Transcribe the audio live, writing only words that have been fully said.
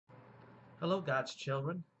Hello, God's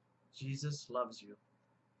children. Jesus loves you.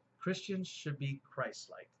 Christians should be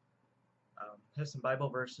Christ-like. Have some Bible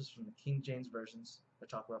verses from the King James versions that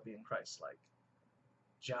talk about being Christ-like.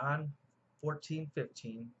 John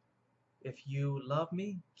 14:15. If you love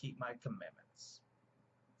me, keep my commandments.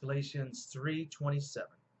 Galatians 3:27.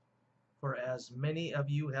 For as many of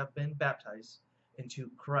you have been baptized into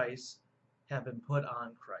Christ have been put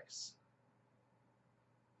on Christ.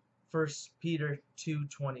 1 Peter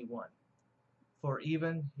 2:21. For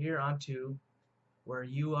even hereunto were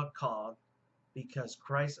you are called, because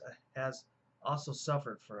Christ has also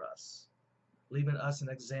suffered for us, leaving us an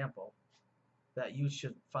example that you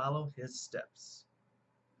should follow his steps.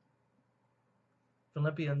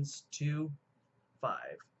 Philippians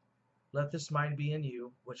 2:5. Let this mind be in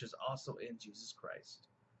you, which is also in Jesus Christ.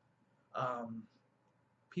 Um,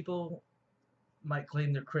 People might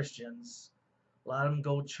claim they're Christians. A lot of them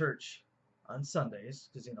go to church on Sundays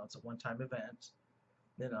because it's a one-time event.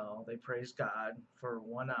 They praise God for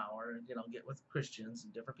 1 hour and get with Christians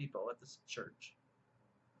and different people at this church.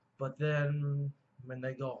 But then when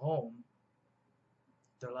they go home,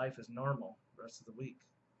 their life is normal the rest of the week.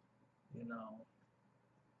 Is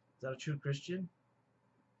that a true Christian?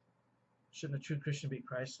 Shouldn't a true Christian be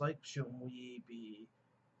Christ-like? Shouldn't we be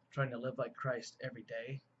trying to live like Christ every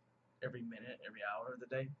day, every minute, every hour of the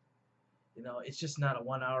day? It's just not a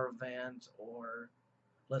 1 hour event, or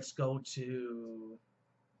let's go to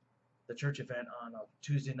the church event on a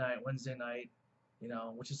Tuesday night, Wednesday night,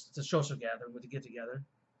 which is a social gathering with a get together.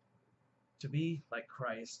 To be like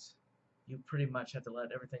Christ, you pretty much have to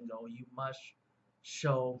let everything go. You must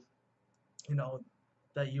show,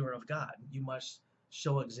 that you are of God. You must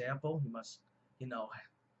show example. You must,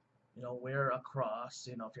 wear a cross.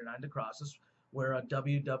 If you're not into crosses, wear a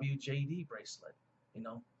WWJD bracelet. You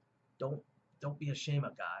know, don't don't be ashamed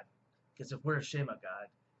of God, because if we're ashamed of God,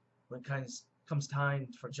 when comes time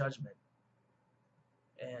for judgment,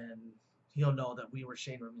 and He'll know that we were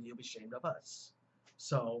ashamed of Him, and He'll be ashamed of us.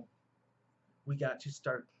 So we got to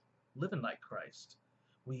start living like Christ.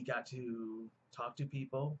 We got to talk to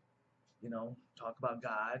people, talk about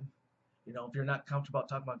God. If you're not comfortable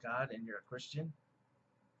talking about God and you're a Christian,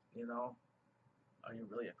 you know, are you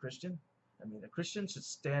really a Christian? I mean, a Christian should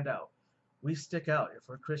stand out. We stick out if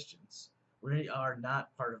we're Christians. We are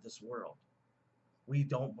not part of this world. We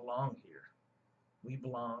don't belong here. We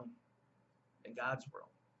belong in God's world.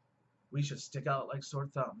 We should stick out like sore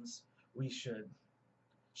thumbs. We should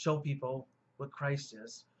show people what Christ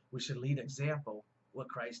is. We should lead example what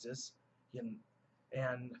Christ is.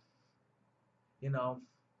 And you know,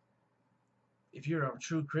 if you're a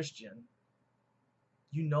true Christian,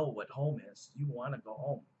 you know what home is. You want to go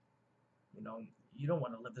home. You know, you don't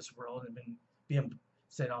want to live this world and being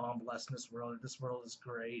saying, "Oh, I'm blessed in this world. This world is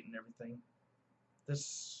great and everything."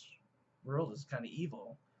 This world is kind of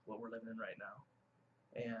evil, what we're living in right now.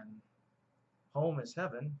 And home is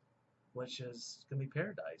heaven, which is going to be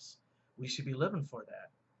paradise. We should be living for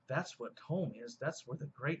that. That's what home is. That's where the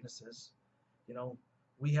greatness is. You know,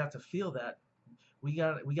 we have to feel that. We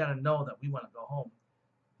got to know that we want to go home.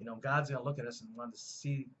 God's going to look at us and He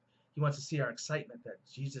wants to see our excitement that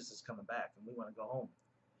Jesus is coming back and we want to go home.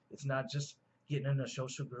 It's not just getting in a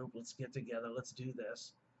social group. Let's get together. Let's do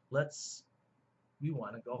this. We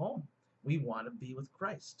want to go home. We want to be with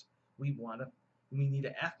Christ. We need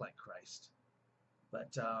to act like Christ.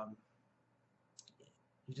 But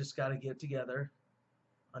you just got to get together,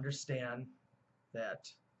 understand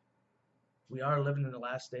that we are living in the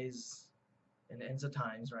last days and ends of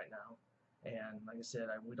times right now. And like I said,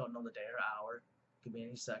 we don't know the day or hour. It could be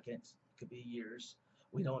any second. It could be years.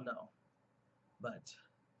 We don't know. But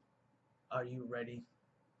are you ready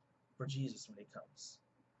for Jesus when He comes?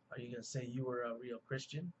 Are you going to say you were a real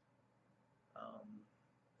Christian?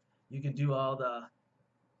 You can do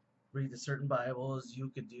read the certain Bibles. You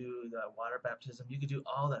could do the water baptism. You could do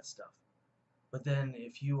all that stuff. But then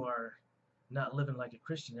if you are not living like a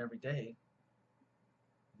Christian every day,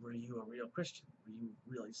 were you a real Christian? Were you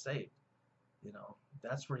really saved?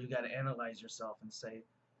 That's where you got to analyze yourself and say,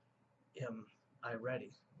 am I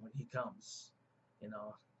ready when He comes?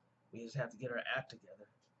 We just have to get our act together,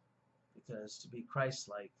 because to be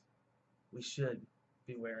Christ-like, we should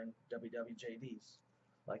be wearing WWJDs,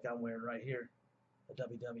 like I'm wearing right here, a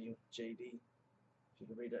WWJD. If you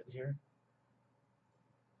can read it here,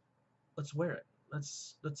 let's wear it.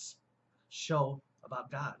 Let's show about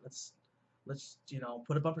God. Let's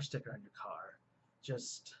put a bumper sticker on your car.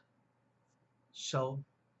 Just show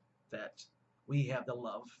that we have the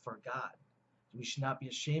love for God. We should not be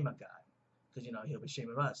ashamed of God, because He'll be ashamed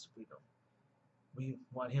of us if we don't. We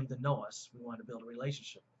want Him to know us. We want to build a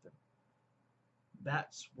relationship with Him.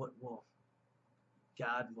 That's what will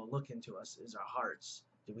God will look into us is our hearts.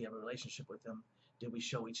 Did we have a relationship with Him? Did we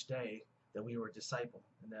show each day that we were a disciple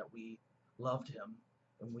and that we loved Him,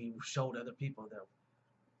 and we showed other people that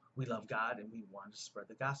we love God and we want to spread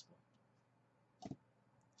the gospel?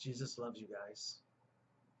 Jesus loves you guys,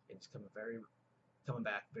 and He's coming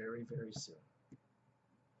back very, very soon.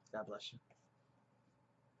 God bless you.